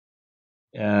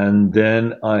And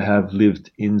then I have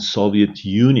lived in Soviet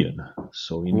Union,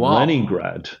 so in Wow.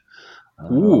 Leningrad,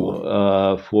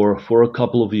 Ooh. for a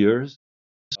couple of years.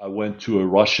 I went to a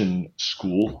Russian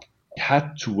school. I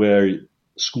had to wear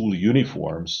school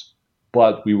uniforms,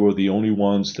 but we were the only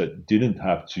ones that didn't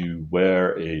have to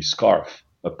wear a scarf,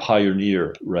 a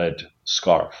pioneer red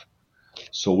scarf.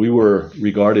 So we were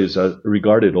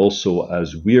regarded also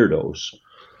as weirdos,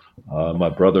 my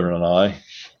brother and I,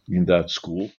 in that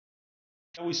school.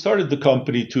 We started the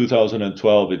company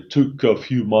 2012. It took a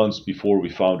few months before we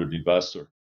found an investor.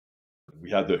 We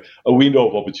had a window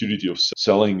of opportunity of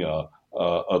selling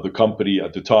the company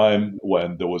at the time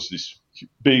when there was this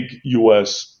big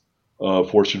US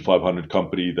Fortune 500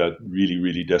 company that really,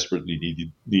 really desperately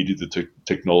needed the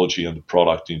technology and the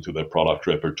product into their product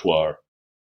repertoire.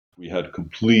 We had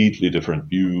completely different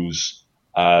views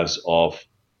as of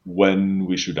when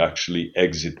we should actually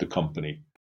exit the company.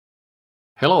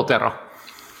 Hello, Tero.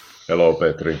 Hello,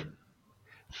 Petri.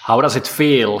 How does it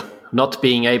feel not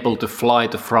being able to fly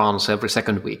to France every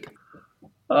second week?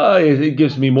 It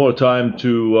gives me more time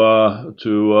to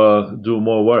do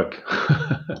more work,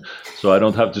 so I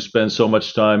don't have to spend so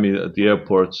much time at the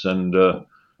airports and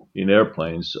in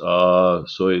airplanes.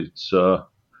 So it's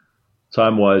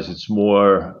time-wise, it's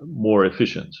more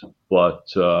efficient. But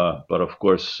of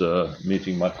course,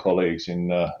 meeting my colleagues in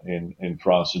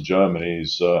France and Germany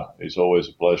is always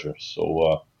a pleasure.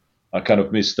 So I kind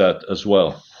of miss that as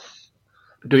well.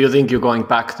 Do you think you're going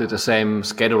back to the same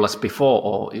schedule as before,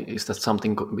 or is that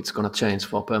something which is going to change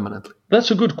for permanently?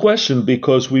 That's a good question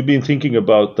because we've been thinking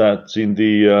about that in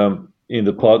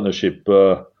the partnership.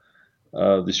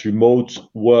 This remote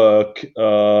work,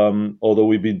 although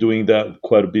we've been doing that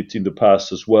quite a bit in the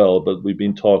past as well, but we've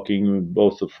been talking with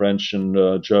both the French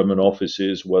and German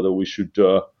offices whether we should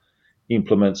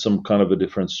implement some kind of a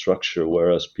different structure,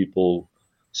 whereas people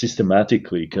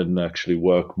systematically can actually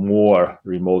work more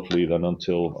remotely than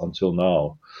until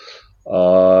now.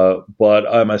 But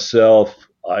I myself,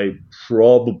 I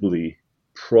probably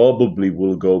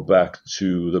will go back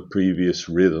to the previous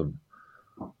rhythm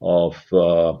of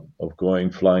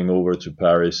flying over to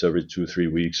Paris every 2-3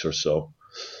 weeks or so.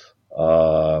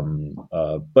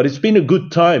 But it's been a good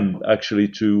time actually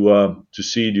to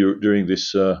see during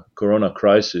this Corona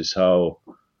crisis how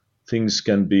things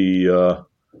can be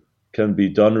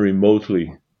done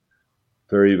remotely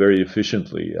very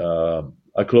efficiently.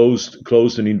 I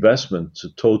closed an investment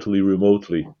totally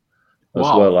remotely as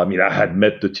well. Wow. I mean, I had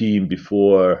met the team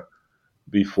before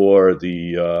the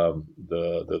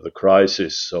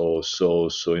crisis, so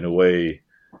in a way,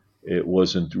 it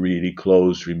wasn't really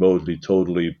closed remotely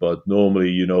totally. But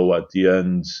normally, at the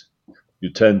end,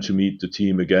 you tend to meet the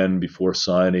team again before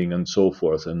signing and so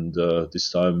forth. And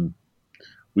this time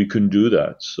we couldn't do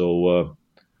that, so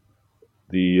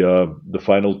the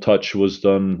final touch was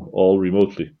done all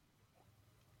remotely.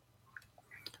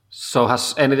 So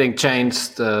has anything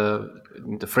changed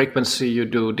in the frequency you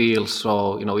do deals?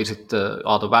 So is it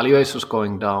are the valuations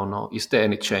going down, or is there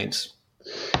any change?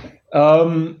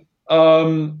 Um,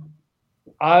 um,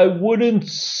 I wouldn't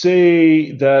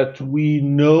say that we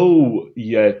know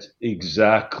yet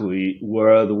exactly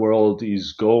where the world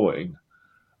is going.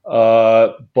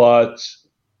 But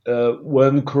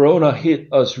when Corona hit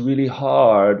us really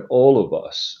hard, all of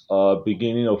us,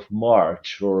 beginning of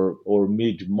March or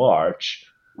mid March,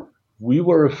 we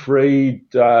were afraid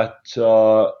that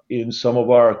in some of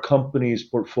our companies,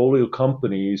 portfolio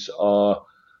companies,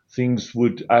 things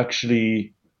would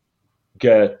actually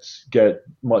get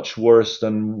much worse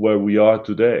than where we are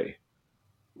today.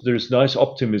 There's nice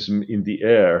optimism in the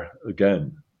air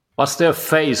again. Was there a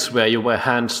phase where you were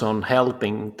hands-on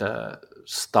helping the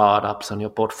startups and your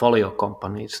portfolio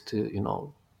companies to mitigate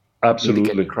the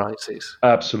Absolutely, crisis?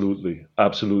 absolutely.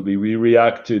 We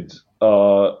reacted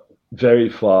very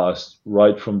fast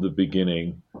right from the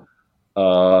beginning.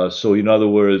 So, in other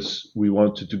words, we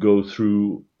wanted to go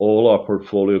through all our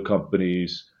portfolio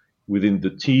companies within the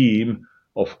team,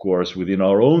 of course, within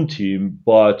our own team,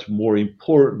 but more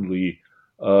importantly,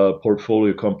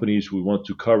 portfolio companies. We want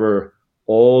to cover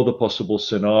all the possible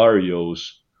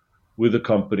scenarios with the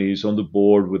companies on the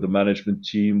board, with the management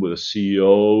team, with the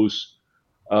CEOs.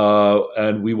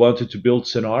 And we wanted to build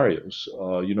scenarios,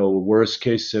 a worst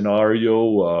case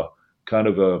scenario, kind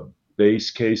of a base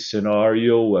case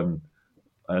scenario,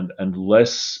 and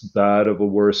less bad of a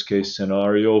worst case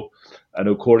scenario. And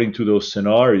according to those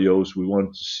scenarios, we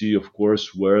want to see, of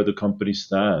course, where the company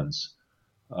stands.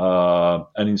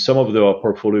 And in some of the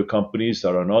portfolio companies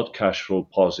that are not cash flow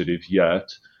positive yet,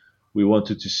 we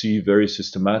wanted to see very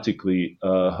systematically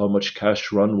how much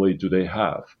cash runway do they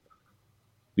have,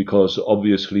 because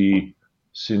obviously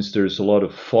since there's a lot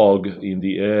of fog in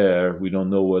the air, we don't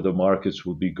know where the markets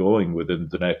will be going within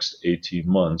the next 18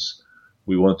 months.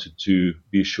 We wanted to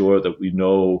be sure that we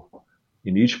know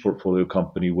in each portfolio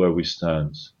company where we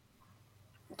stand.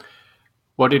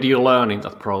 What did you learn in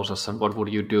that process, and what would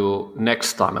you do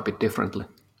next time a bit differently?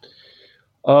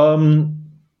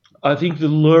 I think the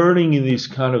learning in these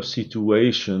kind of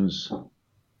situations,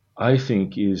 I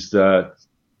think, is that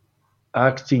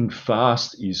acting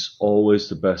fast is always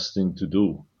the best thing to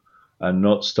do, and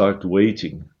not start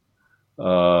waiting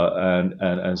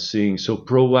and seeing. So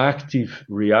proactive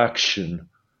reaction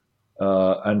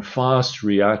and fast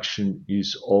reaction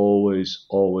is always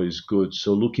good.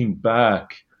 So looking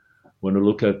back, when I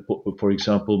look at, for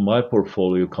example, my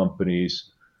portfolio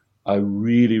companies, I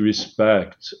really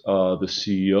respect the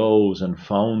CEOs and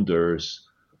founders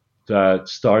that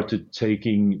started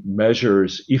taking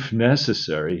measures, if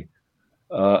necessary,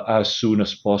 as soon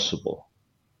as possible.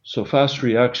 So fast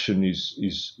reaction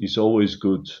is always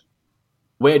good.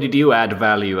 Where did you add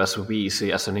value as a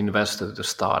VC, as an investor to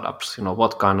startups?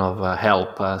 What kind of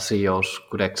help CEOs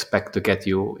could expect to get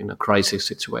you in a crisis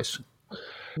situation?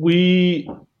 We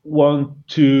want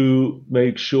to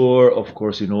make sure, of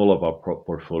course, in all of our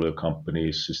portfolio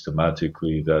companies,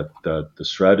 systematically, that the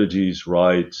strategy is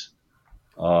right.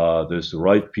 There's the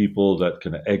right people that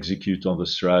can execute on the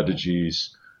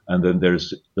strategies, and then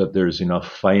there's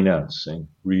enough financing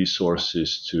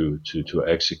resources to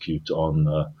execute on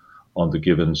the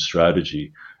given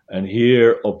strategy. And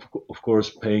here, of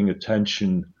course, paying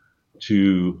attention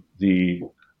to the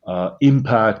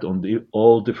impact on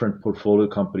all different portfolio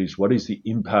companies. What is the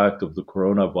impact of the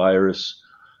coronavirus?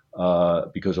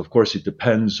 Because, of course, it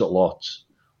depends a lot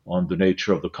on the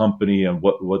nature of the company and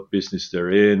what business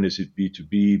they're in. Is it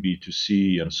B2B,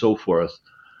 B2C, and so forth?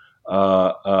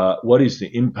 What is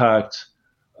the impact?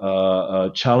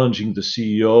 Challenging the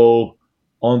CEO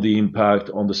on the impact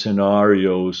on the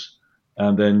scenarios,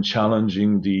 and then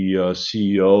challenging the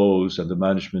CEOs and the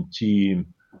management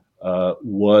team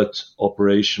what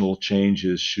operational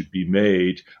changes should be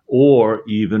made, or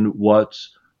even what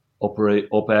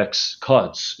OPEX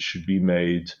cuts should be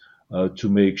made to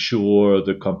make sure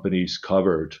the company is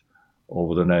covered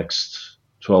over the next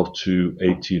 12 to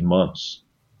 18 months.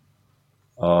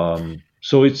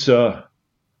 So it's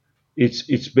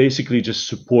basically just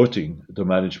supporting the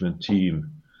management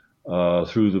team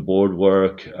through the board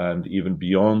work and even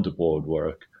beyond the board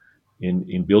work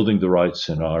in building the right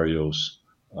scenarios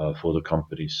for the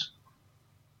companies.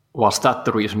 Was that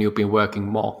the reason you've been working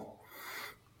more?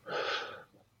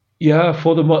 Yeah,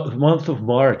 for the month of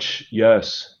March,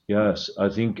 yes. I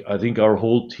think our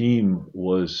whole team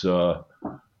was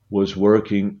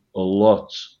working a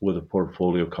lot with the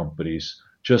portfolio companies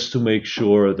just to make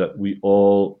sure that we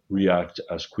all react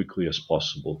as quickly as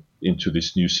possible into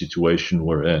this new situation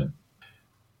we're in.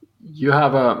 You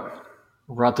have a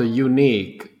rather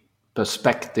unique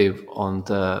perspective on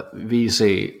the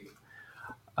VC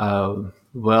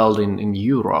world in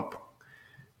Europe.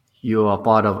 You are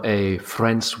part of a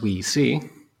French VC,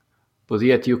 but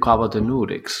yet you cover the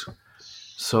Nordics.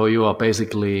 So you are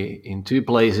basically in two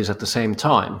places at the same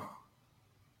time.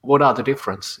 What are the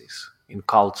differences in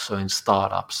culture, in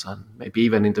startups, and maybe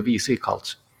even in the VC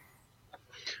culture?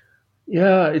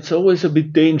 Yeah, it's always a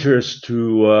bit dangerous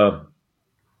to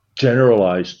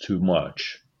generalize too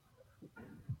much.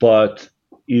 But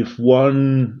if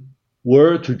one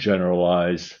were to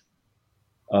generalize,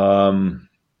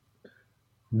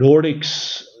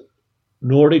 Nordics,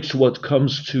 what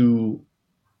comes to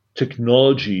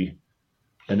technology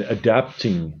and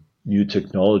adapting new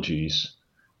technologies,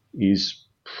 is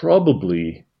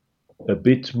probably a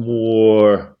bit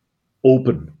more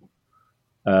open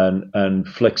and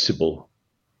flexible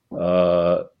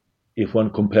if one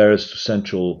compares to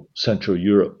Central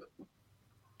Europe.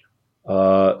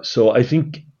 So I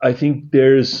think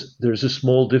there's a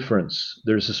small difference.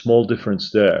 There's a small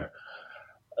difference there.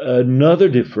 Another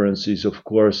difference is, of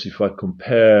course, if I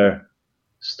compare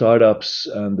startups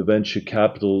and the venture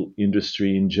capital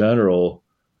industry in general,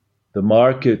 the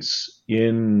markets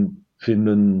in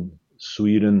Finland,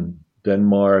 Sweden,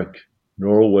 Denmark,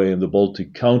 Norway, and the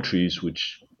Baltic countries,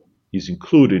 which is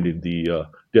included in the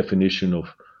definition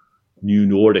of new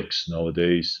Nordics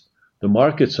nowadays, the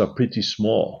markets are pretty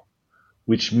small,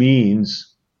 which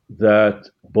means that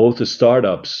both the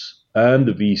startups and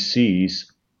the VCs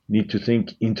need to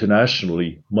think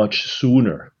internationally much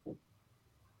sooner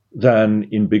than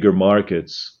in bigger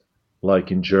markets like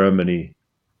in Germany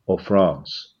or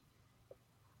France.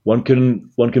 One can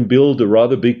build a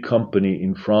rather big company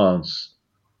in France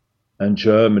and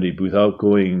Germany without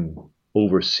going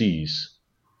overseas,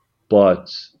 but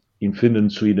in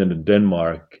Finland, Sweden, and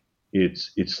Denmark,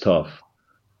 it's tough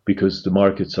because the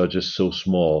markets are just so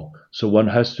small. So one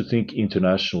has to think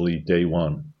internationally day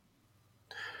one.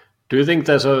 Do you think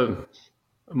there's a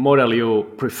model you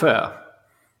prefer?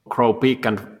 Grow big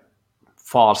and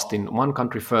fast in one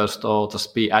country first, or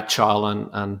just be agile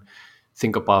and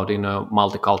think about in a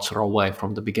multicultural way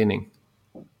from the beginning?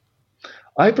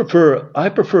 I prefer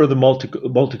the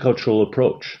multicultural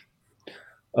approach,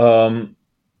 um,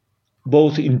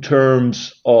 both in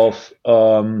terms of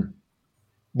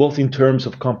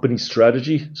company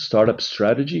strategy, startup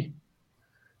strategy,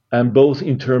 and both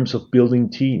in terms of building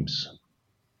teams.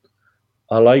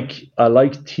 I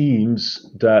like teams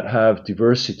that have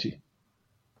diversity,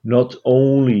 not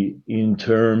only in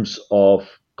terms of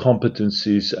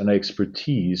competencies and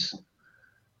expertise,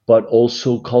 but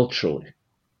also culturally.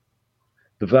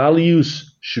 The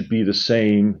values should be the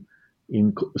same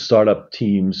in startup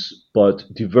teams, but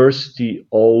diversity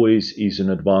always is an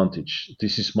advantage.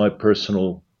 This is my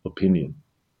personal opinion.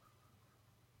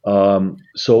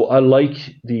 So I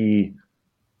like the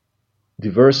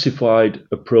diversified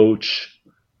approach,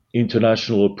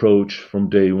 international approach from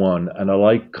day one, and I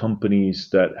like companies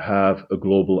that have a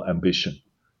global ambition.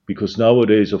 Because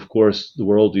nowadays, of course, the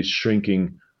world is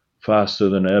shrinking faster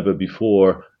than ever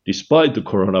before, despite the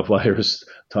coronavirus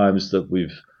times that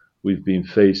we've been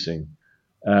facing,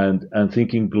 and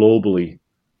thinking globally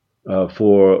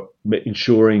for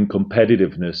ensuring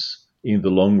competitiveness in the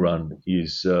long run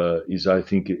is I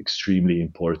think extremely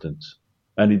important,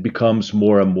 and it becomes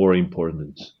more and more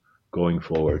important going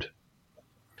forward.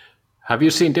 Have you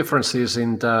seen differences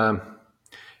in the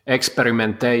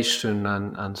experimentation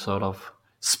and sort of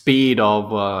speed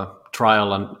of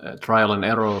trial and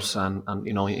errors and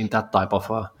in that type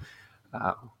of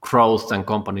growth and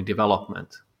company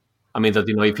development? I mean that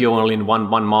if you're only in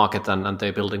one market and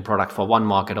they're building product for one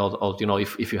market, or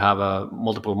if you have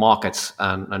multiple markets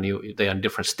and they are in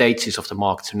different stages of the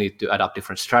markets, you need to adapt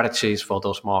different strategies for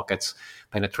those markets.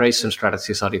 Penetration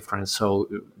strategies are different. So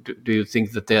do you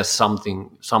think that there's some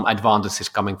advantages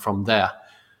coming from there?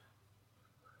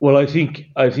 Well, I think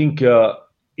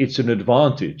it's an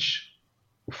advantage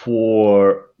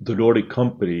for the Nordic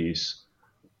companies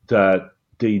that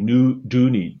they do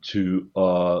need to,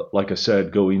 like I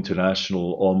said, go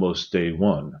international almost day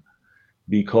one,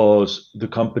 because the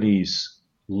companies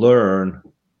learn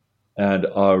and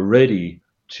are ready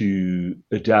to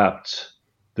adapt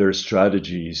their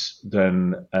strategies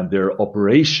then and their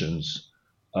operations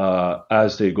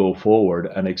as they go forward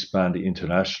and expand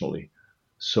internationally.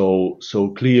 So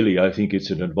clearly, I think it's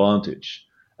an advantage.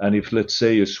 And if, let's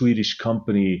say, a Swedish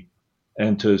company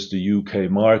enters the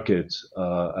UK market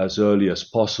as early as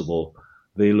possible,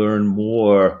 they learn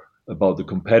more about the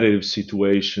competitive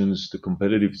situations, the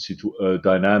competitive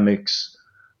dynamics.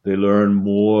 They learn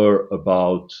more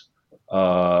about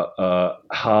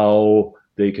how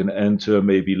they can enter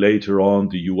maybe later on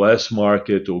the US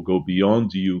market or go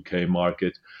beyond the UK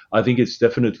market. I think it's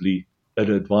definitely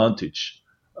an advantage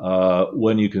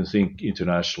when you can think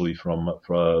internationally from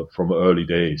early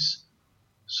days.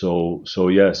 So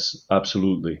yes,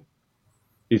 absolutely,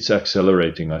 it's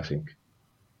accelerating, I think.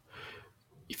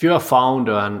 If you're a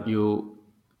founder and you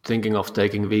thinking of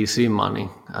taking VC money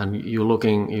and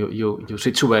you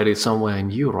situated somewhere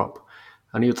in Europe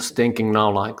and you're just thinking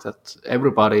now like that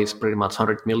everybody is pretty much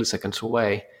 100 milliseconds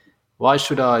away, why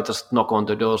should I just knock on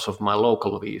the doors of my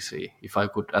local VC if I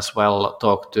could as well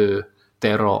talk to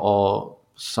Tero or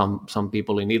some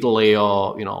people in Italy,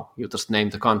 or you just name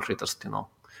the country, just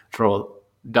throw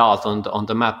dart on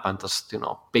the map and just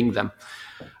ping them.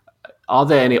 Are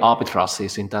there any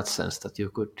arbitrages in that sense that you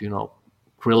could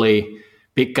really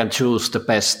pick and choose the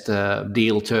best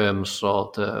deal terms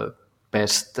or the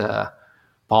best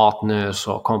partners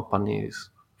or companies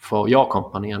for your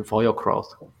company and for your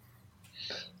growth?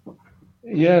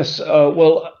 Yes,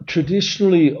 well,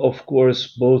 traditionally, of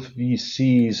course, both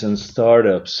VCs and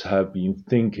startups have been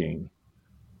thinking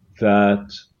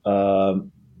that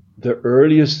the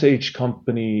earlier stage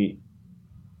company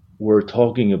we're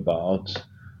talking about,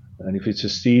 and if it's a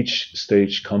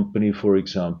stage company, for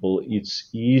example, it's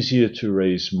easier to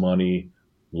raise money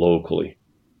locally.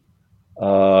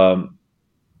 Um,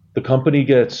 the company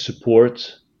gets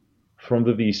support from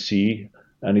the VC,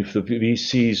 and if the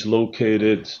VC is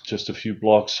located just a few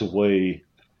blocks away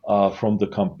from the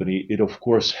company, it of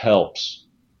course helps.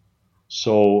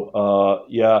 So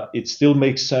yeah, it still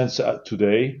makes sense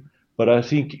today, but I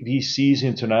think VCs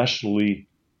internationally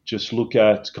just look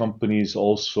at companies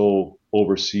also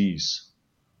overseas.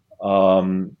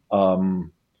 VCs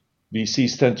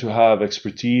tend to have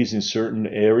expertise in certain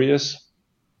areas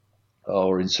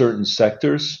or in certain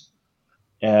sectors,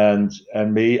 and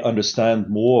may understand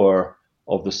more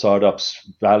of the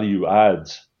startup's value add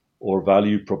or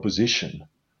value proposition,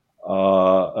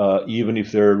 even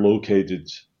if they're located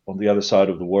on the other side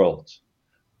of the world.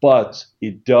 But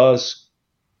it does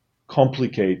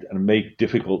complicate and make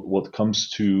difficult what comes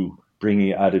to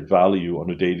bringing added value on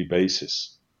a daily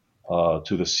basis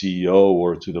to the CEO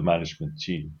or to the management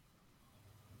team.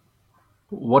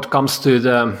 What comes to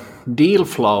the deal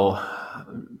flow,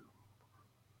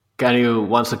 can you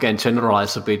once again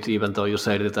generalize a bit, even though you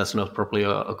said that that's not probably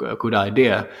a good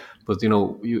idea, but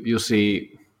you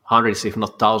see hundreds, if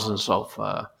not thousands, of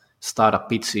startup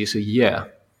pitches a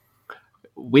year.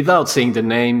 Without seeing the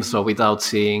names or without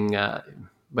seeing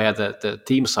where the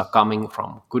teams are coming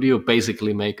from, could you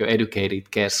basically make an educated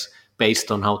guess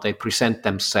based on how they present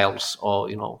themselves, or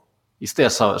is there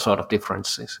sort of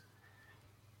differences?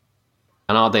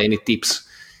 And are there any tips?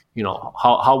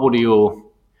 How would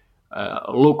you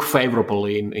look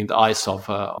favorably in the eyes of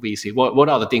VC? What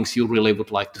are the things you really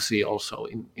would like to see also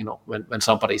when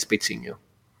somebody is pitching you?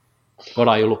 What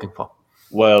are you looking for?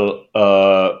 Well,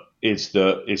 it's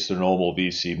the normal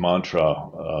VC mantra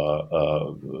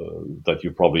that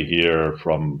you probably hear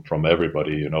from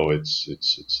everybody. It's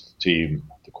the team,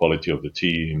 the quality of the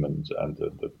team, and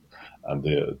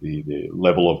the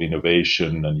level of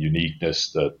innovation and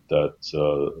uniqueness that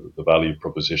the value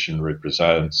proposition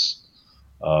represents,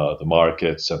 the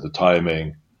markets and the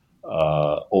timing.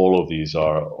 All of these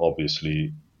are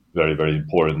obviously very, very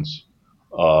important.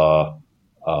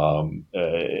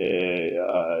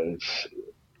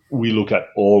 We look at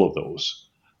all of those,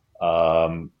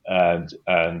 and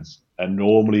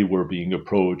normally we're being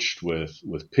approached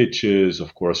with pitches.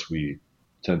 Of course, we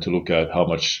tend to look at how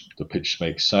much the pitch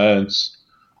makes sense,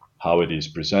 how it is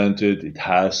presented. It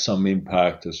has some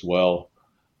impact as well,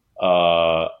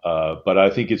 but I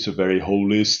think it's a very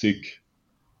holistic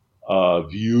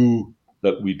view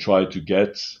that we try to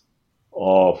get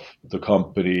of the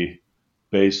company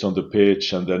based on the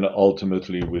pitch, and then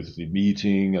ultimately with the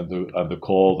meeting and the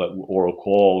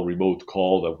call remote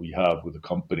call that we have with the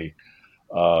company.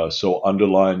 So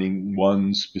underlining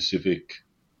one specific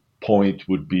point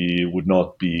would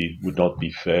not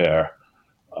be fair,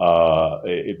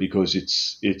 because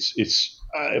it's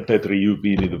Petri, you've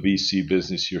been in the VC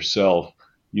business yourself.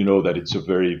 You know that it's a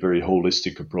very, very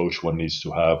holistic approach one needs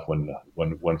to have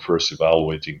when first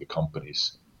evaluating the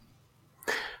companies.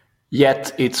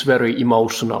 Yet it's very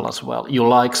emotional as well. You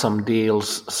like some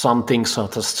deals, some things are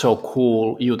just so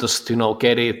cool, you just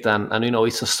get it, and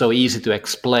it's just so easy to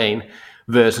explain,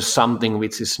 versus something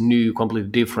which is new, completely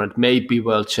different, maybe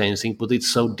world changing, but it's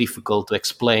so difficult to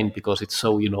explain because it's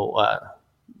so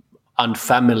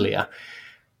unfamiliar.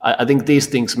 I think these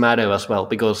things matter as well,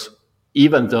 because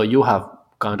even though you have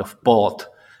kind of bought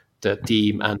the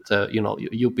team and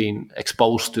you've been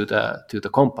exposed to the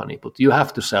company, but you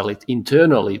have to sell it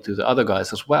internally to the other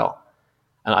guys as well,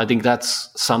 and I think that's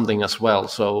something as well.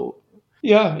 So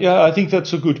yeah, I think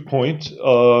that's a good point.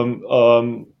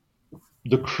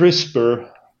 The crisper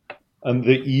and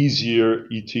the easier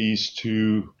it is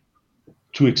to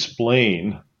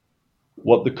explain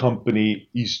what the company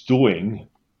is doing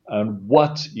and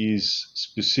what is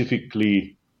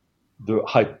specifically the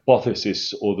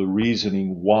hypothesis or the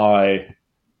reasoning why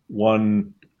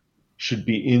one should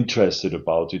be interested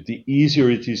about it. The easier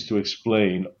it is to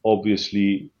explain,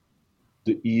 obviously,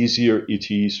 the easier it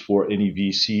is for any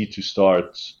VC to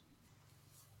start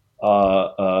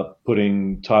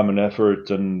putting time and effort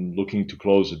and looking to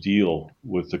close a deal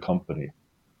with the company.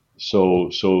 So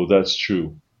that's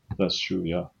true. That's true,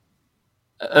 yeah.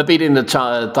 A bit in the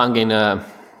tongue in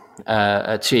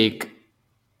cheek,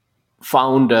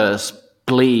 founders,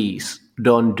 please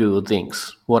don't do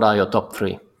things. What are your top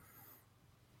 3?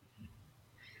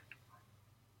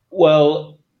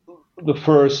 Well, the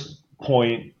first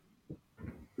point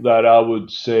that I would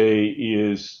say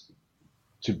is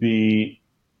to be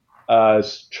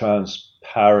as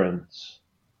transparent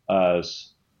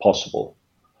as possible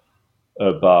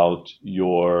about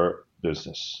your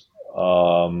business,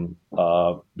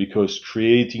 because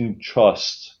creating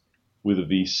trust with a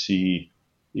VC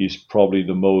is probably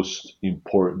the most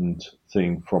important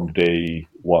thing from day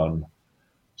one.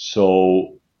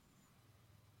 So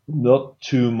not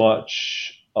too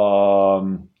much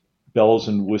bells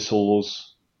and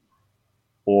whistles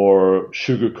or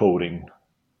sugarcoating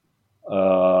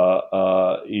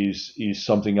is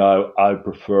something I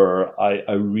prefer.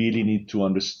 I really need to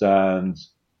understand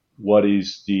what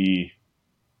is the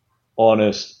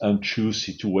honest and true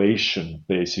situation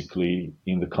basically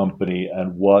in the company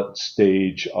and what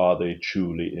stage are they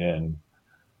truly in.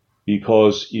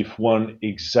 Because if one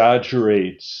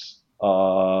exaggerates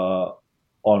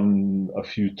on a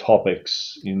few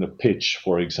topics in the pitch,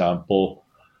 for example,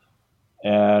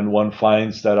 and one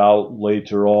finds that out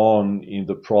later on in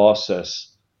the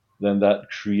process, then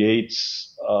that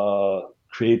creates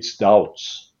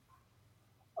doubts.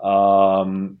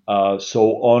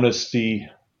 So honesty,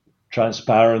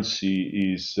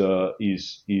 transparency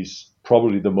is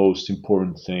probably the most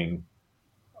important thing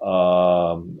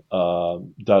that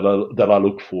I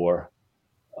look for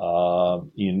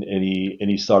in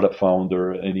any startup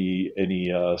founder, any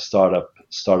startup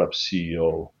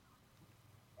CEO.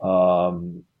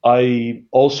 I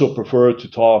also prefer to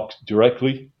talk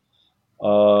directly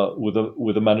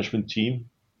with a management team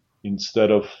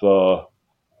instead of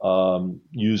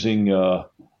using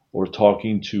or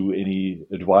talking to any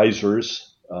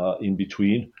advisors in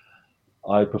between.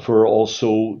 I prefer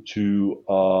also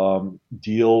to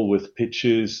deal with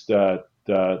pitches that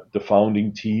the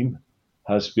founding team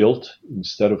has built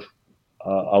instead of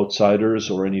outsiders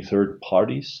or any third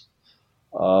parties.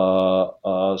 So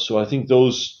I think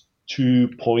those 2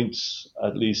 points,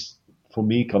 at least for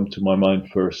me, come to my mind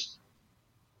first.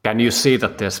 Can you see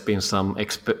that there's been some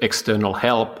external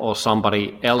help, or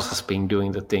somebody else has been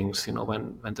doing the things,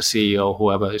 when the CEO,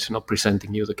 whoever is,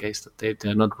 presenting you the case, that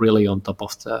they're not really on top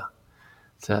of the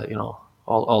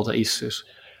all the issues?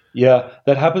 Yeah,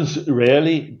 that happens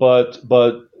rarely, but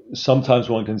sometimes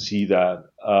one can see that.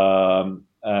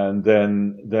 And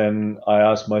then I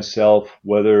ask myself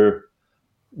whether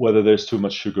there's too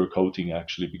much sugarcoating,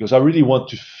 actually, because I really want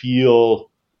to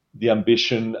feel the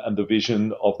ambition and the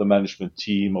vision of the management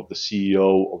team, of the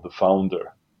CEO, of the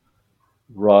founder,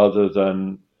 rather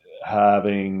than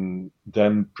having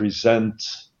them present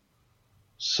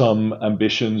some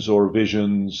ambitions or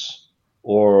visions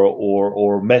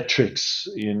or metrics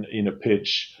in a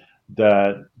pitch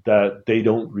that they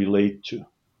don't relate to.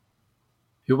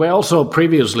 You were also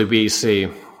previously VC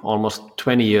almost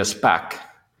 20 years back.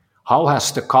 How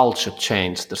has the culture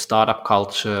changed, the startup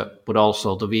culture, but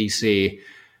also the VC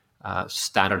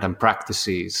standard and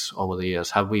practices over the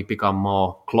years? Have we become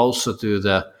more closer to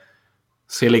the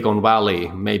Silicon Valley?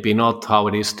 Maybe not how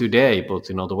it is today, but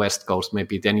the West Coast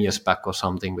maybe 10 years back or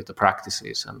something with the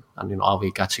practices, and are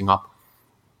we catching up?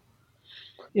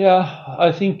 Yeah,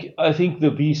 I think the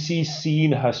VC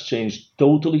scene has changed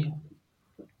totally.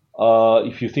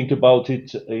 If you think about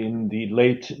it, in the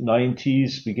late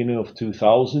 90s, beginning of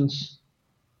 2000s,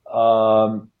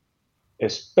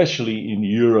 especially in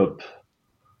Europe,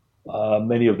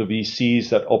 many of the VCs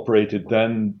that operated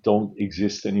then don't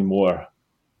exist anymore.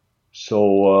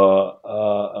 So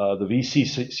the VC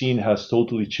scene has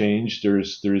totally changed.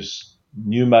 There's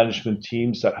new management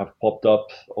teams that have popped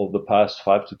up over the past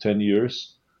 5 to 10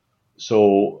 years.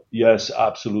 So yes,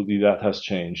 absolutely, that has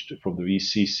changed from the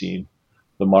VC scene.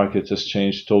 The market has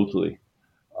changed totally.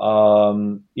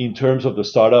 In terms of the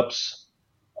startups,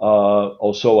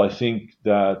 also I think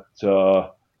that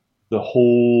the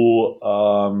whole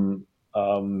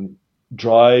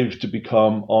drive to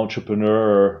become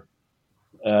entrepreneur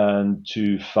and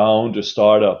to found a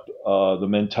startup, the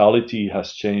mentality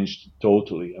has changed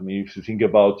totally. I mean, if you think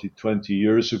about it 20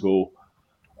 years ago,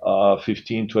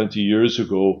 15, 20 years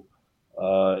ago,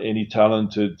 any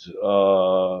talented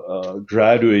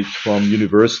graduate from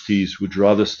universities would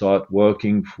rather start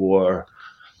working for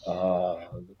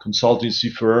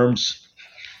consultancy firms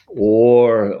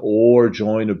or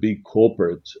join a big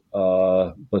corporate.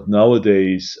 But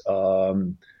nowadays, I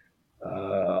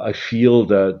feel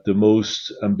that the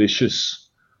most ambitious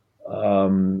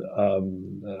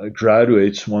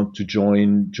graduates want to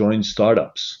join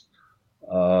startups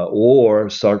or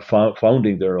start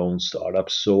founding their own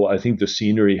startups. So I think the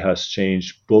scenery has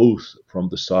changed both from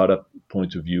the startup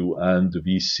point of view and the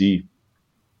VC.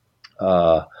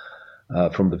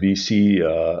 From the VC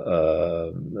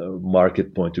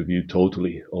market point of view,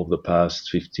 totally over the past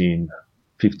 15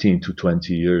 to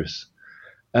 20 years.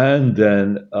 And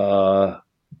then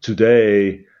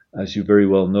today, as you very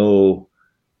well know,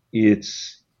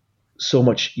 it's so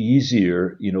much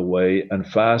easier in a way and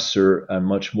faster and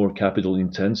much more capital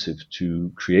intensive to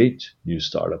create new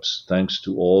startups, thanks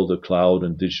to all the cloud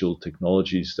and digital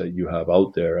technologies that you have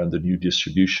out there and the new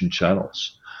distribution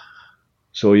channels.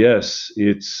 So yes,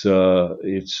 it's a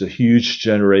huge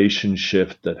generation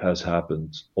shift that has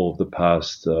happened over the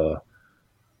past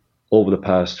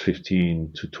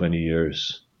 15 to 20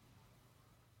 years.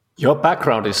 Your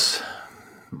background is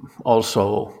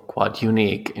also quite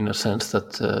unique in a sense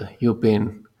that you've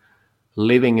been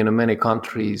living in many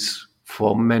countries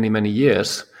for many, many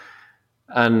years,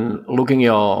 and looking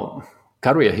your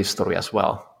career history as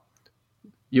well.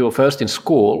 You were first in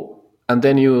school, and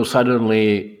then you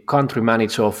suddenly country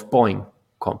manager of Boeing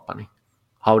company.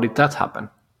 How did that happen?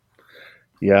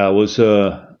 Yeah, I was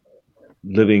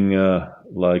living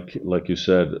like you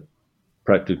said,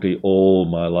 practically all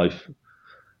my life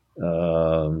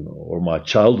or my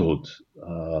childhood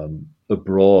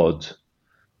abroad,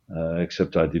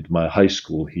 except I did my high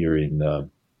school here in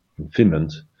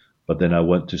Finland. But then I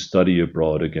went to study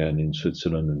abroad again in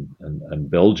Switzerland and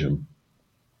Belgium.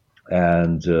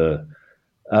 And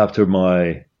after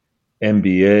my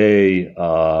MBA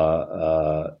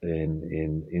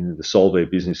in the Solvay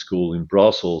Business School in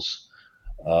Brussels,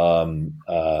 um,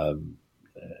 um,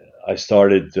 I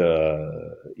started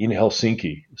in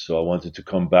Helsinki. So I wanted to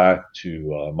come back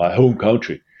to my home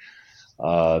country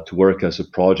to work as a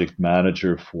project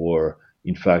manager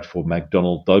in fact, for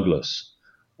McDonnell Douglas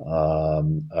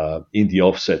in the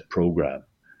offset program.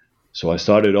 So I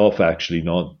started off actually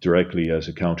not directly as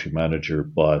a country manager,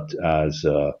 but as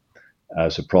a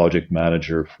project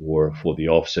manager for the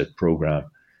offset program.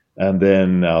 And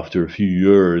then after a few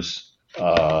years,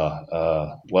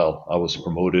 well, I was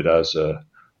promoted as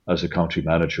a country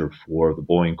manager for the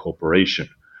Boeing Corporation.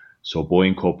 So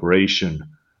Boeing Corporation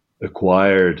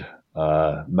acquired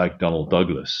McDonnell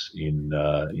Douglas in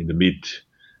the mid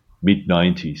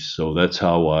 '90s. So that's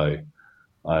how I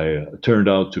turned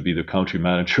out to be the country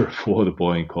manager for the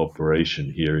Boeing Corporation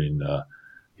here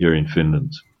in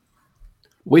Finland.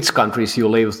 Which countries you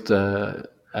lived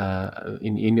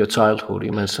in your childhood?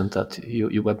 You mentioned that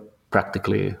you were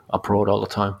practically abroad all the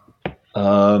time.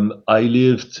 I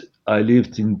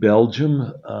lived in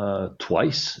Belgium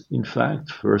twice, in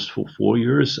fact. First for 4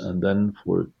 years, and then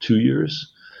for 2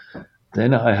 years.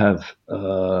 Then I have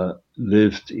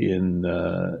lived in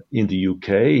the UK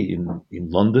in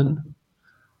London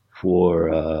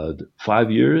for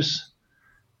 5 years,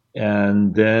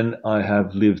 and then I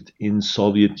have lived in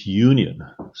Soviet Union,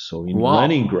 so in Wow.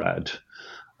 Leningrad,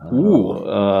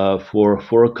 Ooh.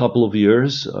 for a couple of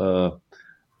years. Do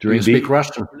you speak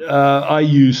Russian? I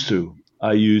used to.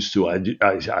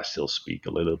 I still speak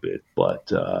a little bit,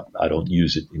 but I don't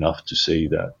use it enough to say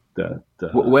that.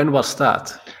 When was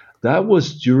that? That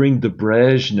was during the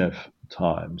Brezhnev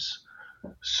times.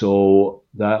 So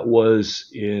that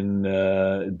was in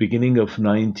beginning of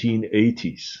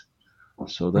 1980s.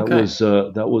 So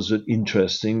that was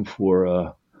interesting for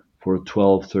a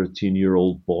 12,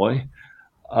 13-year-old boy.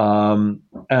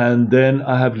 And then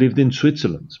I have lived in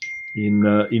Switzerland,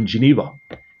 in Geneva.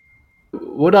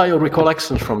 What are your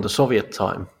recollections from the Soviet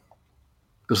time?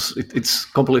 Because it's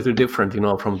completely different,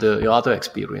 from your other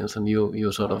experience, and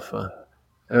you sort of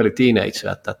early teenager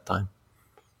at that time.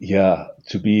 Yeah,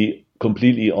 to be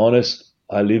completely honest,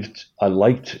 I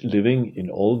liked living in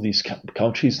all of these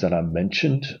countries that I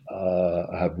mentioned.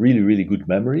 I have really, really good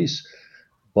memories.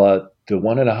 But the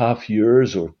 1.5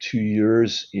 years or 2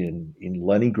 years in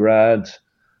Leningrad,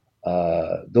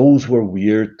 those were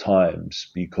weird times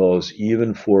because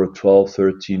even for a 12,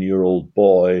 13-year-old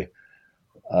boy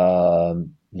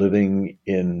living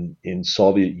in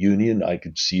Soviet Union, I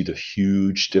could see the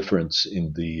huge difference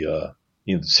in the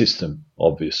system,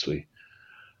 obviously.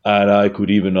 And I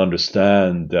could even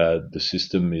understand that the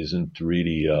system isn't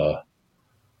really,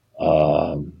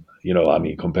 I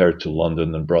mean, compared to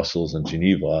London and Brussels and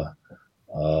Geneva,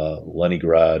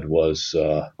 Leningrad was,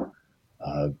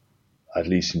 at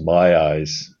least in my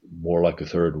eyes, more like a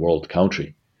third world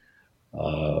country,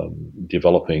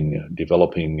 developing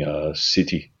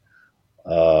city.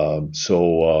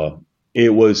 So it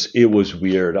was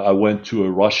weird. I went to a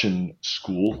Russian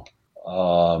school.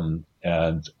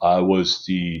 And I was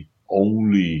the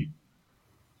only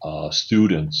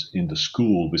student in the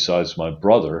school besides my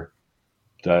brother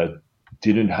that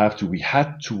didn't have to. We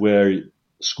had to wear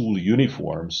school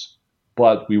uniforms,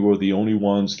 but we were the only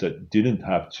ones that didn't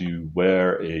have to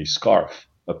wear a scarf,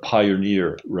 a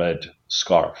pioneer red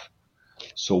scarf.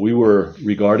 So we were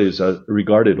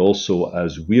regarded also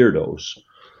as weirdos,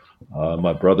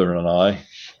 my brother and I,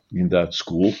 in that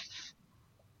school,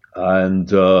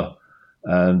 and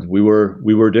we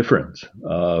were different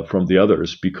from the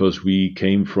others because we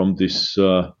came from this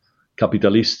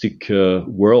capitalistic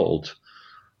world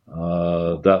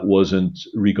that wasn't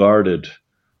regarded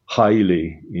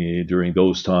highly during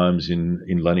those times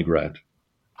in Leningrad.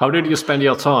 How did you spend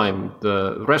your time?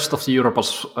 The rest of Europe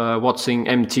was watching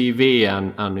MTV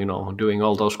and doing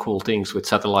all those cool things with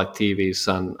satellite TVs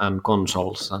and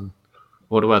consoles. And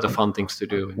what were the fun things to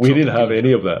do? We didn't have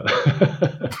any of that.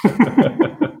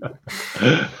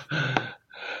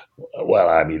 Well,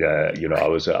 I mean, I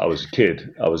was a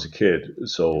kid.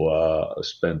 So I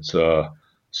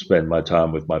spent my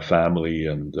time with my family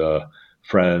and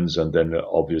friends, and then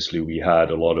obviously we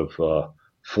had a lot of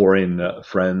foreign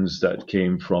friends that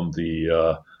came from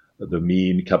the the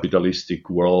mean capitalistic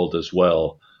world as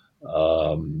well.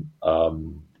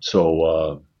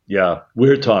 Yeah,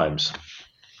 weird times.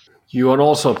 You have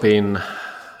also been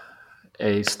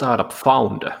a startup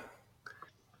founder.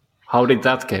 How did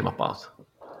that came about?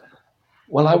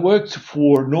 Well, I worked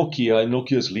for Nokia and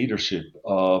Nokia's leadership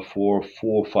for 4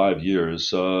 or 5 years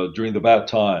during the bad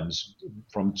times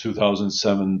from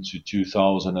 2007 to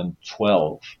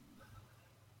 2012.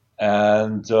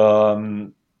 And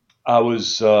I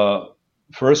was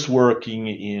first working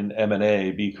in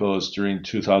M&A because during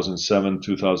 2007,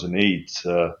 2008,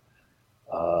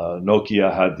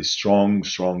 Nokia had this strong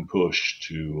push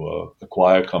to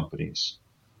acquire companies,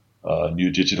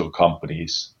 new digital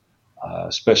companies,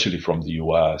 especially from the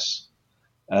US.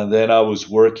 And then I was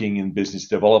working in business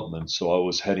development, so I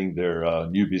was heading their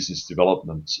new business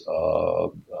development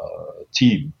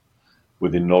team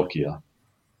within Nokia.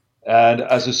 And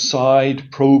as a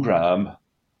side program,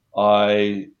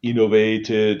 I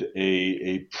innovated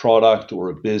a product or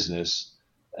a business.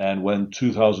 And when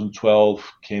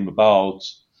 2012 came about,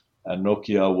 and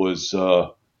Nokia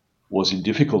was in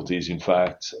difficulties, in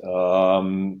fact,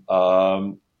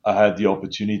 I had the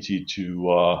opportunity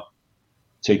to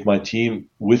take my team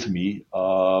with me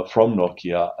from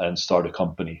Nokia and start a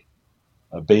company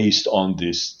based on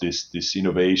this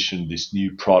innovation, this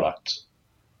new product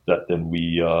that then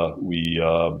we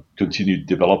continued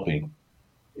developing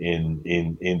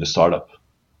in the startup.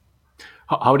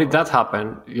 How did that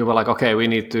happen? You were like, okay, we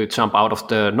need to jump out of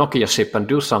the Nokia ship and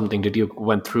do something. Did you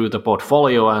went through the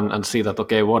portfolio and see that,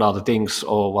 okay, what are the things,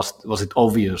 or was it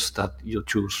obvious that you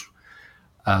choose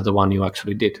the one you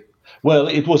actually did? Well,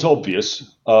 it was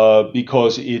obvious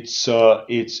because it's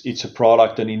a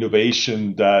product and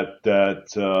innovation that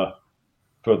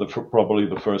for probably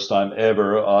the first time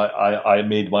ever I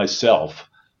made myself.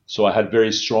 So I had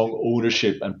very strong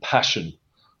ownership and passion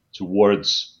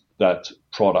towards that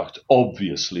product,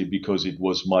 obviously, because it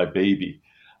was my baby.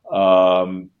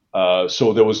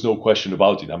 So there was no question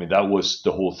about it. I mean, that was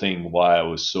the whole thing why I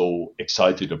was so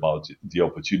excited about it, the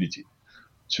opportunity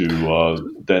to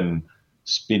then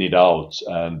spin it out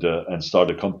and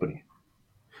start a company.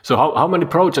 So how many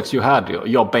projects you had,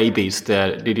 your babies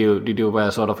there? Did you were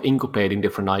sort of incubating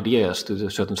different ideas to the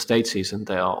certain stages in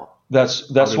there? That's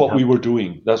what we were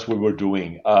doing. That's what we were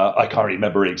doing. I can't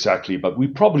remember exactly, but we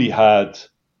probably had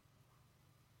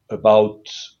about,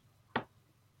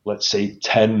 let's say,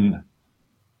 10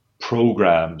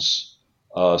 programs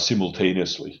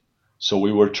simultaneously. So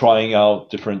we were trying out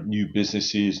different new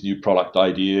businesses, new product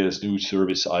ideas, new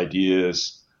service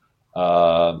ideas,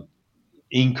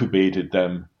 incubated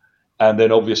them, and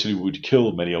then obviously we would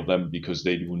kill many of them because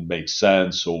they wouldn't make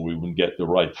sense or we wouldn't get the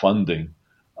right funding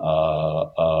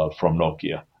from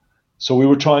Nokia. So we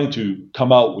were trying to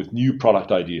come out with new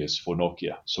product ideas for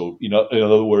Nokia. So, in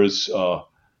other words,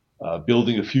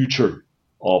 building a future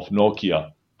of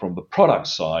Nokia from the product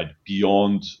side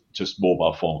beyond just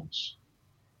mobile phones.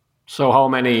 So how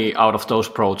many out of those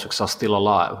projects are still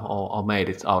alive or made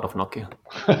it out of Nokia?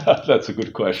 That's a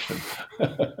good question.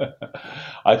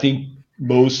 I think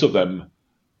most of them,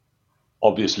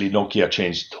 obviously, Nokia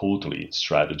changed totally its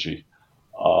strategy,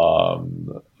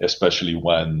 especially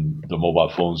when the mobile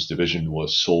phones division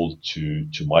was sold to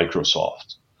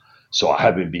Microsoft. So I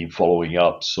haven't been following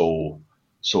up so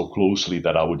closely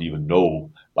that I would even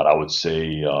know, but I would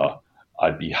say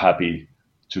I'd be happy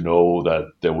to know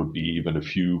that there would be even a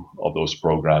few of those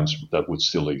programs that would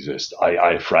still exist.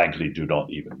 I frankly do not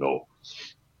even know.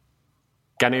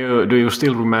 Do you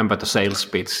still remember the sales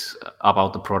pitch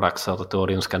about the product so that the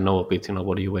audience can know a bit,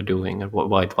 what you were doing and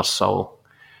why it was so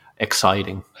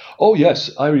exciting? Oh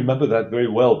yes, I remember that very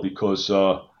well because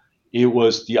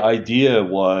the idea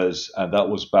was, and that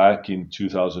was back in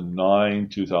 2009,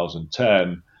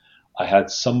 2010. I had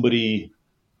somebody,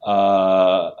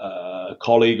 a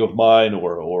colleague of mine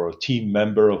or a team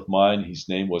member of mine. His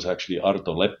name was actually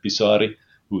Arto Leppisaari,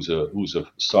 who's a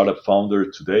startup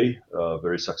founder today, a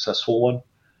very successful one.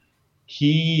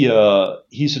 He's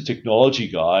a technology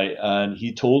guy, and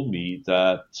he told me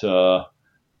that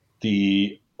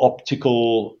the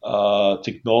optical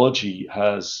technology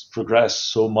has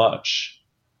progressed so much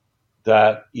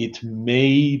that it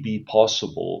may be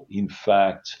possible, in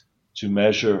fact, to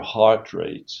measure heart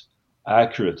rate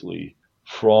accurately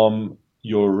from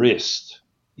your wrist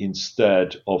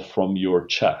instead of from your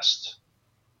chest.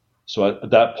 So at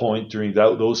that point, during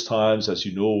those times, as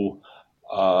you know,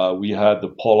 we had the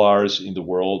Polars in the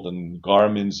world and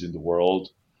Garmins in the world,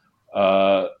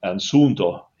 and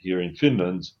Suunto here in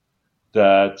Finland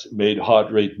that made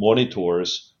heart rate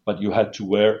monitors, but you had to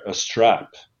wear a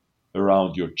strap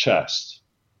around your chest.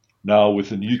 Now, with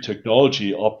the new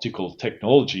technology, optical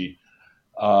technology,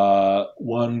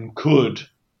 one could,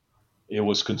 it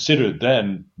was considered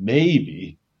then,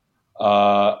 maybe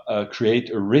create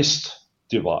a wrist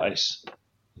device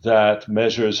that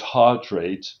measures heart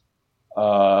rate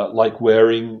like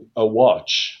wearing a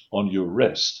watch on your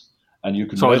wrist. And you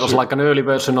can So it measure. was like an early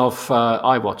version of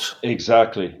iWatch.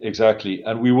 Exactly.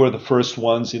 And we were the first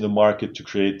ones in the market to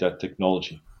create that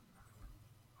technology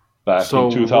back in So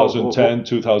 2010,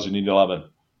 2011.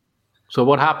 So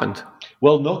what happened?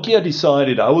 Well, Nokia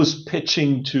decided, I was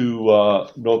pitching to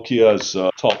Nokia's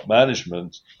top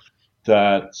management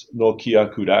that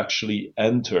Nokia could actually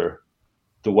enter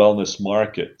the wellness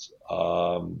market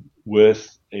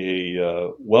with a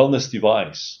wellness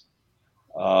device,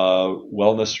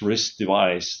 wellness wrist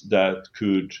device that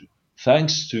could,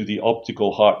 thanks to the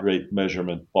optical heart rate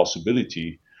measurement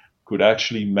possibility, could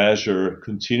actually measure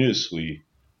continuously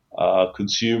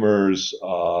consumers'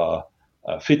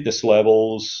 fitness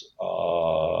levels,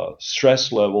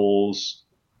 stress levels,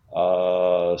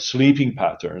 sleeping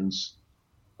patterns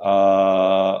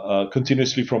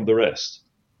continuously from the wrist.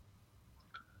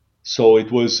 So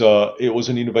it was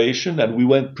an innovation, and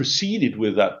we proceeded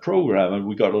with that program, and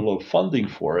we got a lot of funding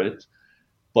for it.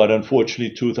 But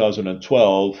unfortunately,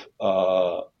 2012,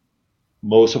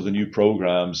 most of the new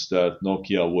programs that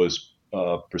Nokia was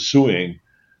pursuing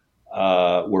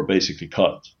were basically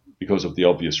cut because of the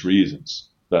obvious reasons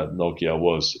that Nokia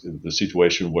was the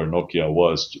situation where Nokia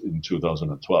was in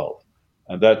 2012,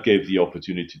 and that gave the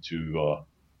opportunity to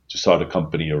start a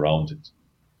company around it.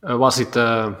 Was it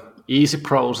an easy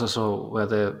process, or were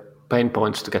there pain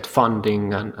points to get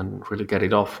funding and really get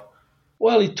it off?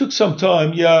 Well, it took some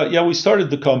time. Yeah. We started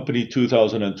the company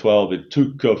 2012. It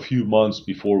took a few months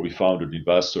before we found an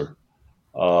investor.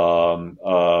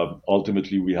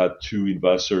 Ultimately, we had two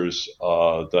investors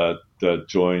that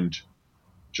joined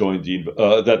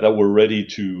that were ready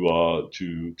to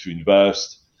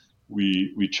invest.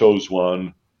 We chose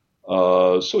one.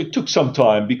 So it took some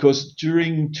time because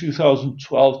during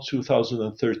 2012,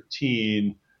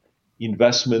 2013,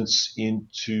 investments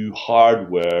into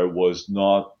hardware was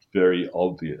not very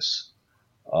obvious.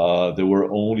 There were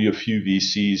only a few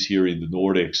VCs here in the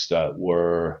Nordics that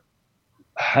were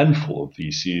a handful of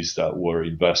VCs that were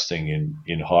investing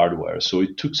in hardware. So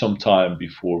it took some time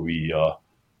before we got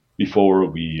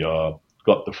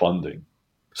the funding.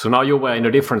 So now you were in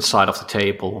a different side of the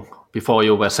table. Before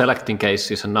you were selecting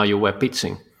cases, and now you were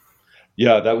pitching.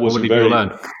 Yeah, that was What did you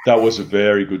learn? That was a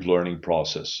very good learning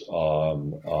process.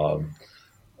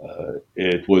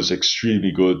 It was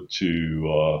extremely good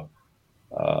to,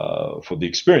 from the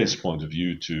experience point of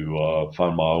view, to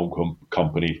find my own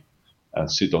company and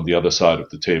sit on the other side of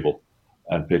the table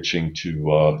and pitching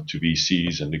to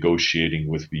VCs and negotiating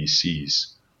with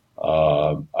VCs.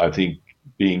 I think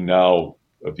being now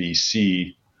a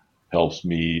VC helps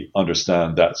me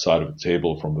understand that side of the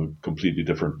table from a completely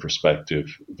different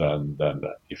perspective than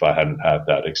if I hadn't had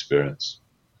that experience.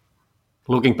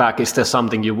 Looking back, is there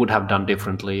something you would have done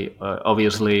differently?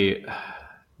 Obviously,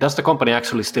 does the company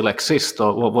actually still exist,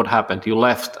 or what happened? You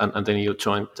left and then you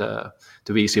joined the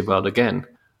VC world again.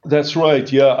 That's right.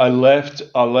 Yeah, I left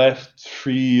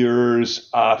 3 years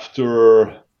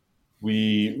after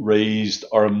we raised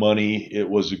our money. It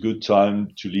was a good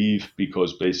time to leave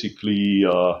because basically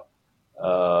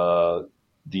the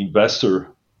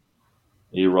investor,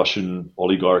 a Russian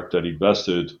oligarch that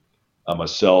invested, and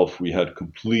myself, we had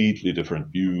completely different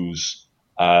views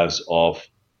as of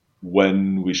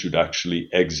when we should actually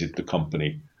exit the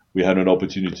company. We had an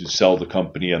opportunity to sell the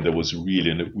company, and there was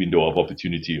really a good window of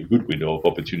opportunity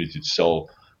to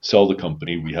sell the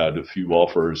company. We had a few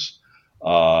offers,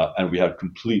 and we had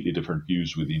completely different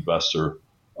views with the investor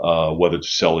whether to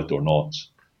sell it or not.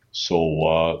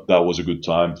 So that was a good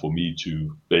time for me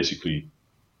to basically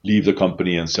leave the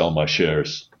company and sell my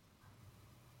shares.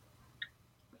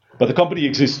 But the company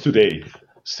exists today,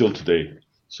 still today,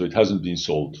 so it hasn't been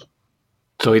sold.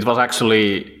 So it was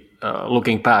actually,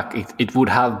 looking back, it would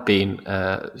have been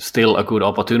still a good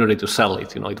opportunity to sell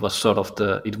it. You know, it was sort of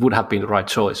it would have been the right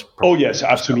choice. Oh yes,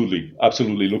 absolutely.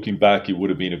 Looking back, it would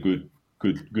have been a good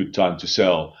time to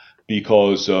sell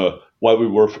because while we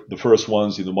were the first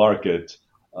ones in the market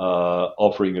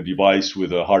offering a device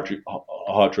with a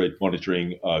heart rate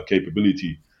monitoring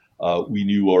capability, we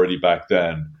knew already back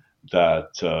then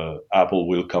that Apple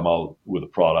will come out with a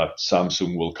product,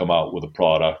 Samsung will come out with a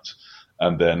product,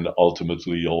 and then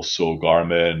ultimately also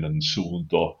Garmin and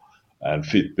Suunto and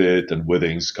Fitbit and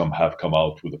Withings have come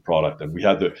out with a product. And we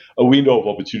had a window of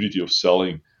opportunity of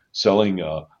selling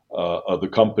the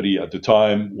company at the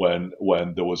time when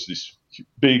there was this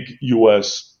big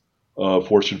US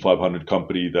Fortune 500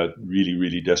 company that really,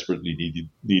 really desperately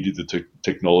needed the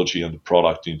technology and the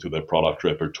product into their product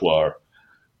repertoire.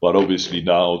 But obviously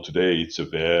now, today, it's a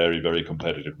very, very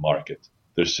competitive market.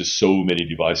 There's just so many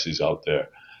devices out there.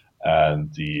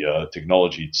 And the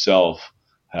technology itself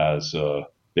has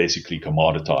basically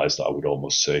commoditized, I would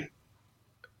almost say.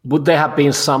 Would there have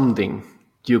been something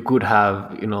you could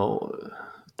have,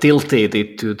 tilted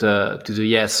it to the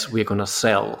yes, we're gonna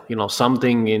sell,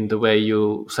 something in the way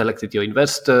you selected your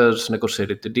investors,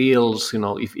 negotiated the deals,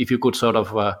 if you could sort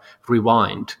of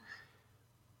rewind,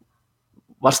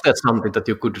 was there something that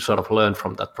you could sort of learn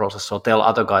from that process or tell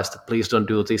other guys that please don't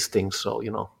do these things? So,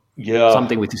 Yeah,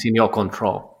 something which is in your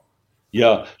control.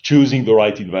 yeah, choosing the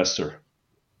right investor.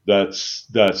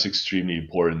 That's extremely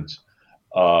important.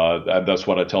 And that's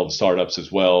what I tell the startups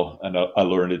as well. And I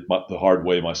learned it the hard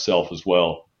way myself as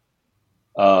well.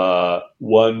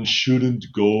 One shouldn't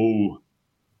go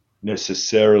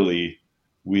necessarily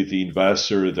with the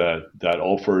investor that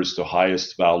offers the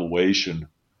highest valuation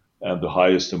and the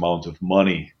highest amount of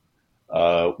money.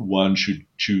 One should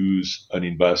choose an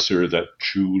investor that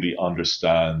truly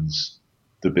understands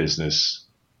the business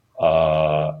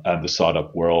and the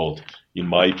startup world. In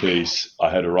my case, I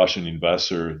had a Russian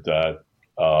investor that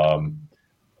a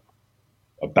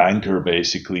banker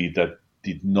basically that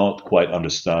did not quite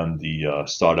understand the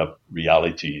startup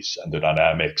realities and the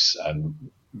dynamics and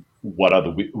what are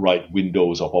the right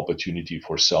windows of opportunity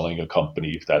for selling a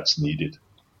company if that's needed.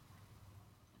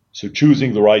 So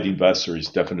choosing the right investor is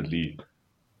definitely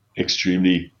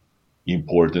extremely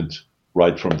important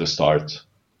right from the start.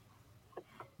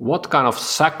 What kind of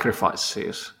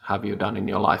sacrifices have you done in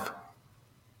your life?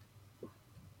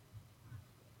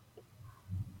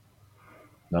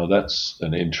 Now that's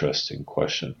an interesting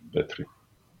question, Petri.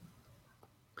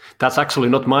 That's actually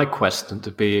not my question,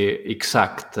 to be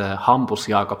exact. Hampus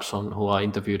Jakobson, who I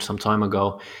interviewed some time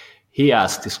ago, he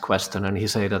asked this question, and he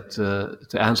said that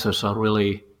the answers are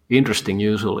really interesting.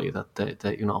 Usually,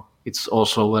 that it's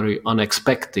also very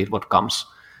unexpected what comes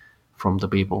from the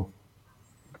people.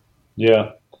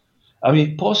 Yeah, I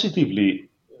mean, positively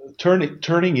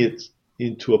turning it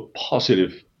into a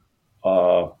positive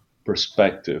uh,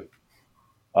 perspective.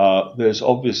 There's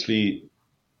obviously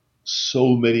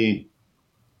so many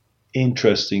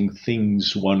interesting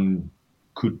things one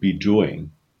could be doing,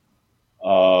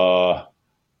 uh,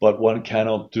 but one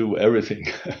cannot do everything.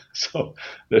 So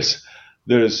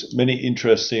there's many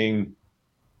interesting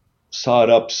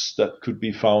startups that could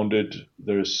be founded.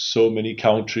 There's so many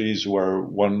countries where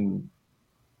one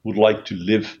would like to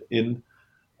live in.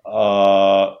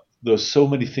 Uh, there's so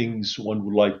many things one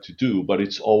would like to do, but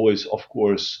it's always, of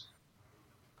course,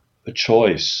 a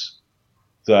choice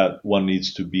that one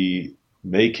needs to be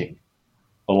making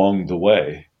along the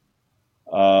way.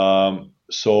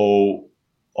 So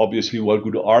obviously, one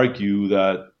could argue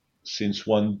that since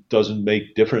one doesn't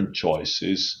make different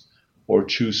choices or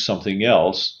choose something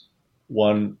else,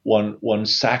 one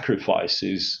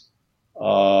sacrifices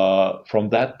from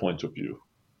that point of view.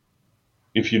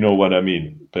 If you know what I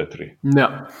mean, Petri.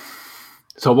 No.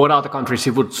 So, what are the countries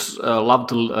you would love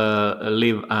to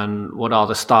live, and what are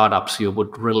the startups you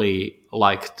would really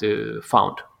like to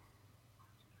found?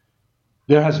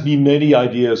 There has been many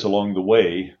ideas along the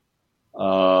way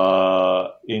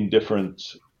in different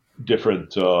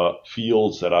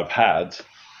fields that I've had,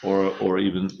 or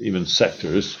even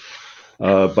sectors.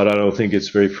 But I don't think it's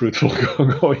very fruitful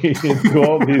going into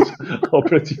all these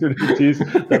opportunities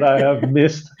that I have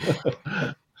missed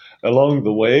along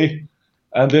the way.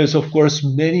 And there's, of course,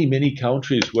 many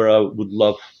countries where I would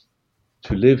love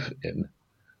to live in.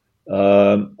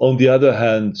 On the other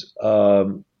hand,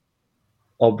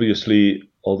 obviously,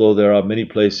 although there are many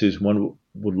places one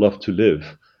would love to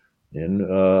live in,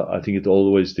 I think it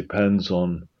always depends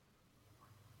on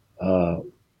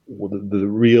the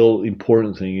real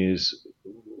important thing is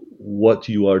what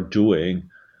you are doing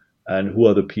and who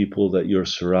are the people that you're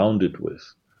surrounded with.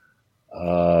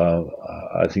 Uh,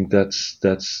 I think that's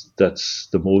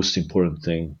the most important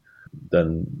thing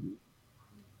than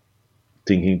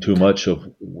thinking too much of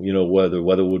whether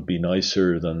weather would be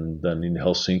nicer than in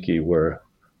Helsinki, where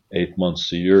 8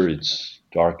 months a year it's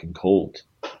dark and cold.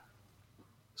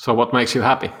 So, what makes you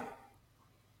happy?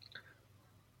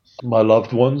 My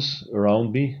loved ones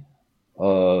around me,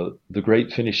 the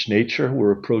great Finnish nature.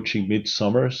 We're approaching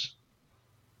midsummers,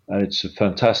 and it's a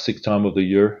fantastic time of the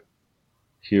year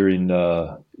here in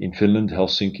Finland,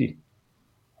 Helsinki,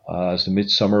 as the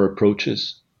midsummer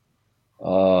approaches.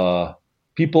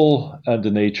 People and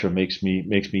the nature makes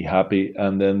me happy,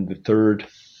 and then the third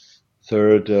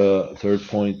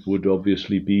point would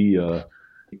obviously be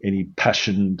any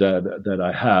passion that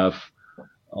I have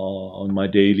on my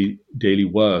daily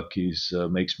work is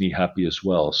makes me happy as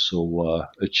well. So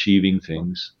achieving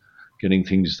things, getting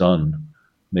things done,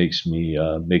 makes me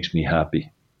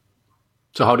happy.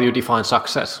 So, how do you define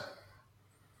success?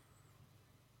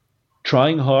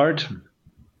 Trying hard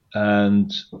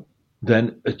and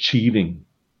then achieving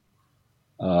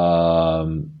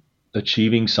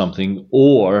something,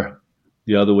 or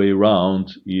the other way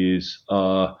around is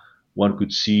one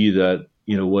could see that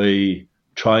in a way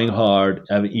trying hard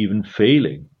and even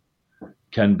failing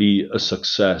can be a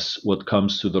success what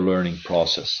comes to the learning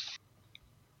process.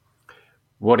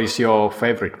 What is your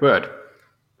favorite word?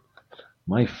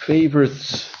 My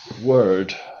favorite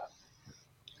word,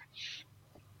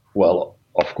 well,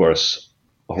 of course,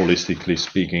 holistically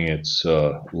speaking, it's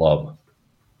love.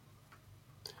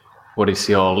 What is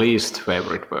your least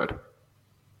favorite word?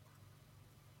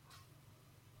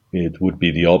 It would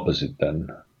be the opposite then.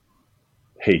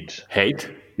 Hate. Hate.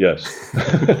 Yes.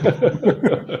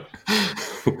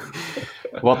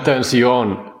 What turns you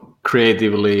on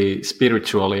creatively,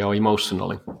 spiritually, or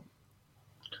emotionally?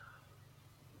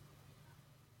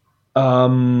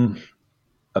 A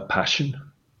passion.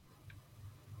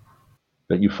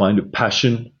 That you find a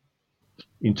passion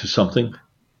into something.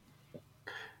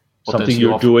 What Something turns you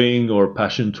you're off? doing, or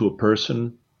passion to a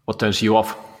person. What turns you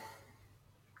off?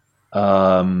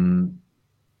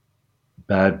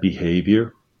 Bad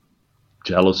behavior,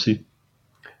 jealousy.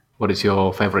 What is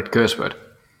your favorite curse word?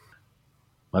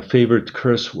 My favorite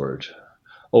curse word.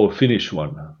 Oh, a Finnish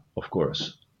one, of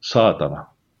course. Saatana.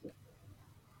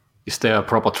 Is there a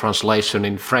proper translation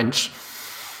in French?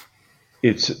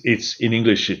 It's in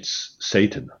English. It's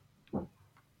Satan.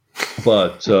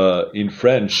 But in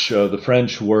French, the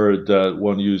French word that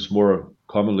one uses more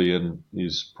commonly and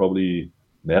is probably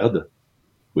merde,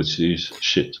 which is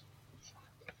shit.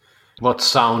 What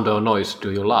sound or noise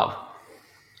do you love?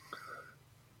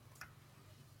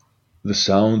 The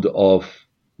sound of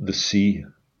the sea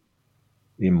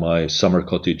in my summer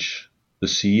cottage, the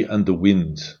sea and the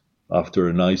wind after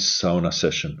a nice sauna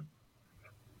session.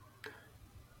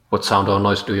 What sound or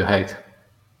noise do you hate?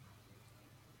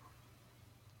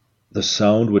 The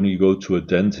sound when you go to a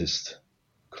dentist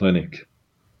clinic,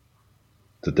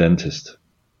 the dentist.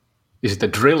 Is it the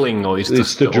drilling or is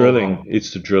It's it the drilling.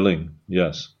 It's the drilling,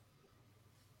 yes.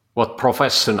 What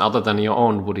profession other than your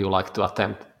own would you like to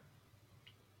attempt?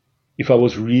 If I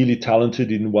was really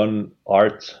talented in one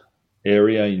art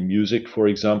area, in music, for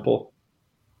example,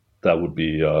 that would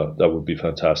be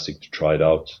fantastic to try it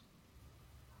out.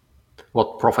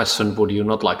 What profession would you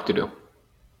not like to do?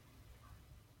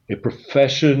 A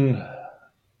profession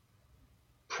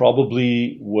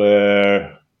probably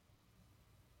where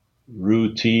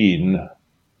routine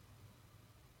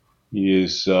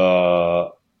is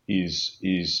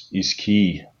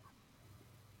key.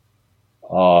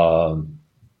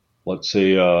 Let's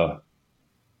say a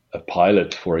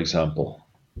pilot, for example.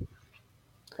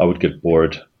 I would get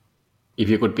bored. If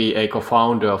you could be a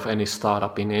co-founder of any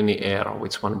startup in any era,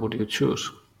 which one would you choose?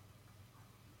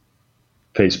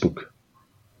 Facebook.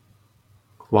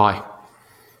 Why?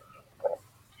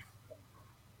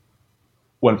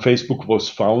 When Facebook was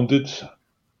founded,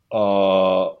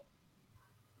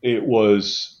 it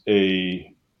was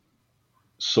a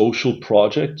social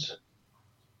project,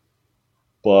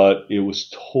 but it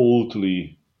was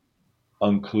totally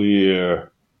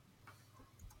unclear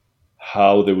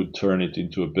how they would turn it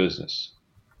into a business,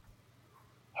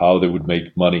 how they would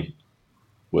make money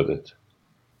with it.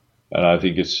 And I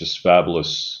think it's just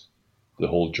fabulous, the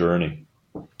whole journey.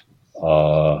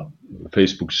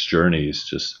 Facebook's journey is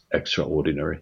just extraordinary.